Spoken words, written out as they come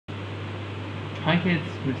Hi kids,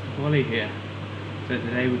 Mr Polley here. So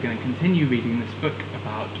today we're going to continue reading this book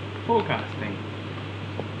about forecasting.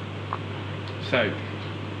 So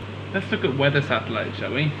let's look at weather satellites,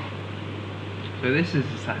 shall we? So this is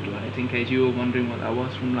a satellite, in case you were wondering what that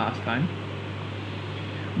was from last time.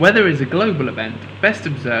 Weather is a global event, best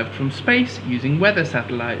observed from space using weather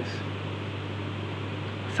satellites.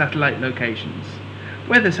 Satellite locations.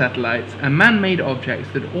 Weather satellites are man-made objects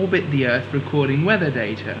that orbit the Earth recording weather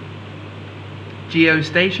data.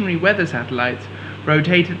 Geostationary weather satellites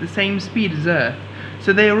rotate at the same speed as Earth,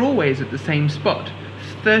 so they are always at the same spot,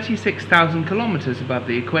 36,000 kilometers above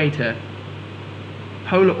the equator.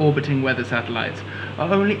 Polar orbiting weather satellites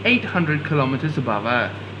are only 800 kilometers above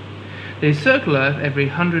Earth. They circle Earth every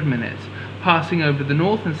 100 minutes, passing over the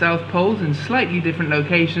North and South poles in slightly different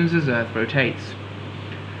locations as Earth rotates.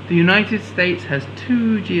 The United States has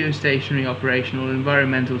 2 geostationary operational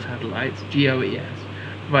environmental satellites, GOES,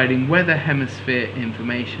 providing weather hemisphere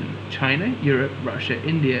information. China, Europe, Russia,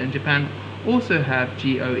 India and Japan also have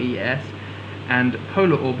GOES and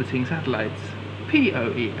polar orbiting satellites,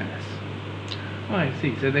 POES. Oh, I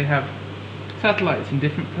see, so they have satellites in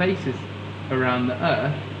different places around the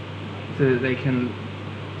Earth so that they can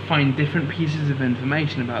find different pieces of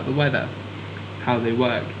information about the weather, how they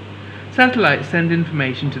work. Satellites send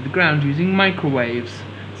information to the ground using microwaves.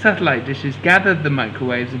 Satellite dishes gather the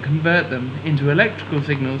microwaves and convert them into electrical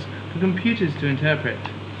signals for computers to interpret.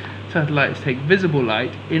 Satellites take visible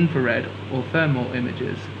light, infrared or thermal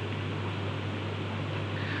images.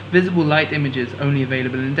 Visible light images only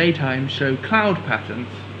available in daytime show cloud patterns,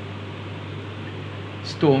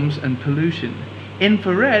 storms and pollution.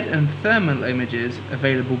 Infrared and thermal images,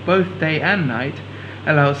 available both day and night,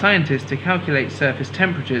 allow scientists to calculate surface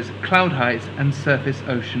temperatures, cloud heights and surface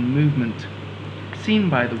ocean movement.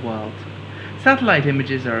 Seen by the world. Satellite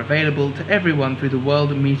images are available to everyone through the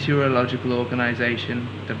World Meteorological Organization,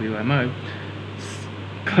 WMO,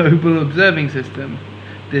 global observing system.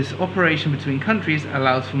 This operation between countries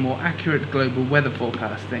allows for more accurate global weather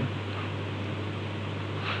forecasting.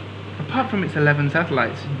 Apart from its 11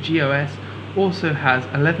 satellites, GOS also has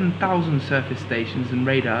 11,000 surface stations and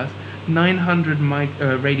radars, 900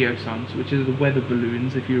 radio sondes, which are the weather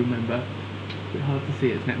balloons if you remember. A bit hard to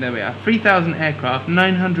see, isn't it? There we are. 3,000 aircraft,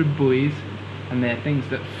 900 buoys, and they're things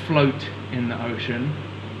that float in the ocean,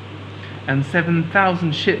 and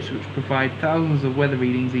 7,000 ships which provide thousands of weather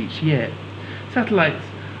readings each year. Satellites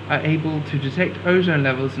are able to detect ozone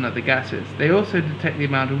levels and other gases. They also detect the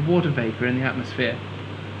amount of water vapor in the atmosphere.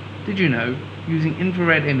 Did you know, using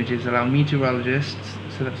infrared images allow meteorologists,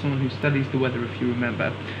 so that's someone who studies the weather if you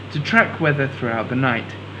remember, to track weather throughout the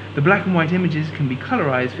night. The black and white images can be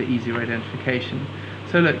colorized for easier identification.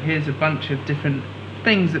 So look, here's a bunch of different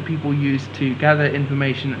things that people use to gather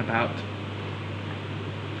information about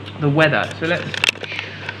the weather. So let's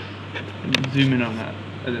zoom in on that.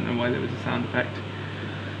 I don't know why there was a sound effect.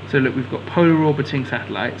 So look, we've got polar orbiting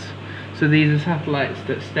satellites. So these are satellites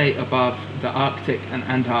that stay above the Arctic and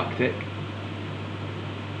Antarctic.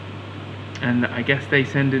 And I guess they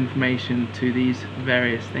send information to these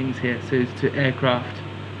various things here. So to aircraft,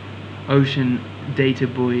 ocean data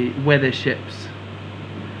buoy, weather ships,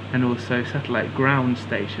 and also satellite ground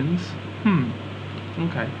stations.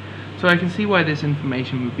 Okay. So I can see why this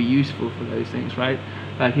information would be useful for those things, right?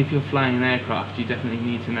 Like if you're flying an aircraft, you definitely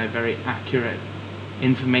need to know very accurate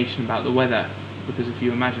information about the weather, because if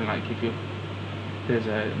you imagine, like if there's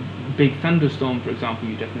a big thunderstorm, for example,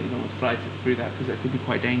 you definitely don't want to fly through that because that could be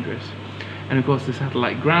quite dangerous. And of course the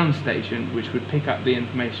satellite ground station, which would pick up the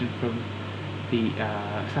information from the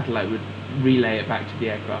satellite, would relay it back to the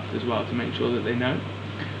aircraft as well to make sure that they know.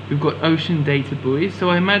 We've got ocean data buoys, so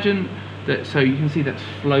I imagine that, so you can see that's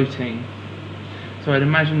floating, so I'd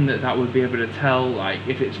imagine that that would be able to tell, like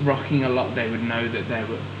if it's rocking a lot, they would know that there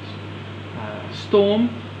was a storm.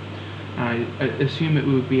 I assume it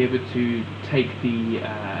would be able to take the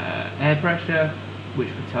air pressure, which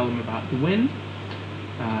would tell them about the wind,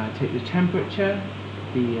 take the temperature,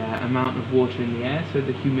 the amount of water in the air, so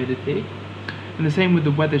the humidity. And the same with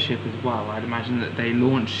the weather ship as well. I'd imagine that they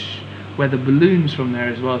launch weather balloons from there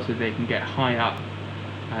as well, so they can get high up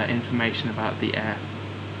information about the air.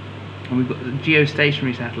 And we've got the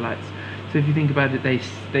geostationary satellites. So if you think about it,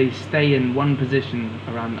 they stay in one position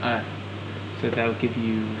around the Earth. So they'll give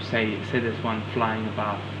you, say there's one flying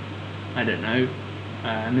above, I don't know,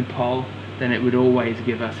 Nepal, then it would always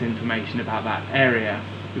give us information about that area,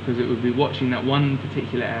 because it would be watching that one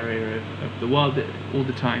particular area of the world all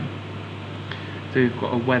the time. So we've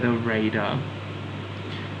got a weather radar,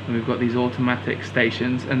 and we've got these automatic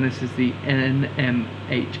stations, and this is the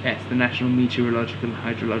NMHS, the National Meteorological and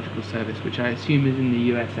Hydrological Service, which I assume is in the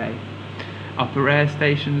USA. upper air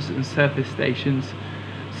stations and surface stations.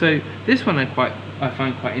 So this one I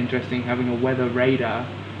find quite interesting, having a weather radar,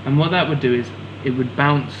 and what that would do is it would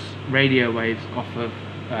bounce radio waves off of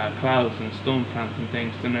clouds and storm fronts and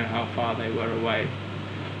things to know how far they were away.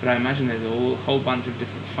 But I imagine there's a whole bunch of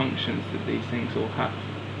different functions that these things all have.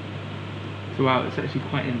 So wow, it's actually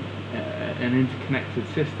quite an interconnected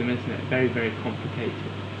system, isn't it? Very, very complicated.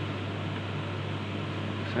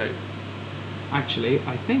 So actually,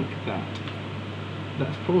 I think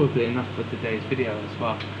that's probably enough for today's video as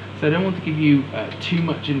well. So I don't want to give you too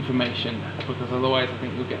much information, because otherwise I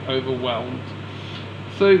think you'll get overwhelmed.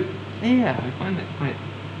 So yeah, I find that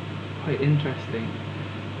quite interesting,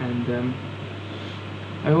 and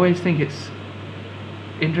I always think it's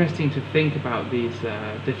interesting to think about these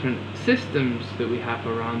different systems that we have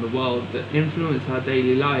around the world that influence our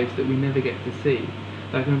daily lives that we never get to see.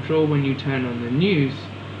 Like, I'm sure when you turn on the news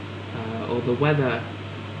or the weather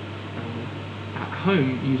at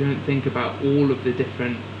home, you don't think about all of the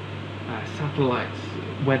different satellites,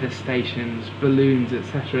 weather stations, balloons,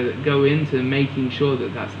 etc. that go into making sure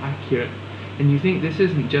that that's accurate. And you think this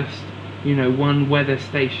isn't just, you know, one weather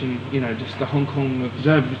station, you know, just the Hong Kong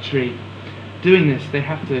Observatory doing this. They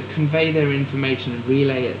have to convey their information and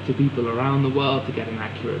relay it to people around the world to get an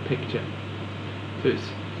accurate picture. So it's,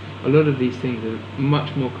 a lot of these things are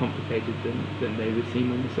much more complicated than they would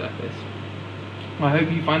seem on the surface. Well, I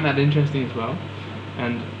hope you find that interesting as well,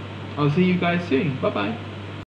 and I'll see you guys soon. Bye bye.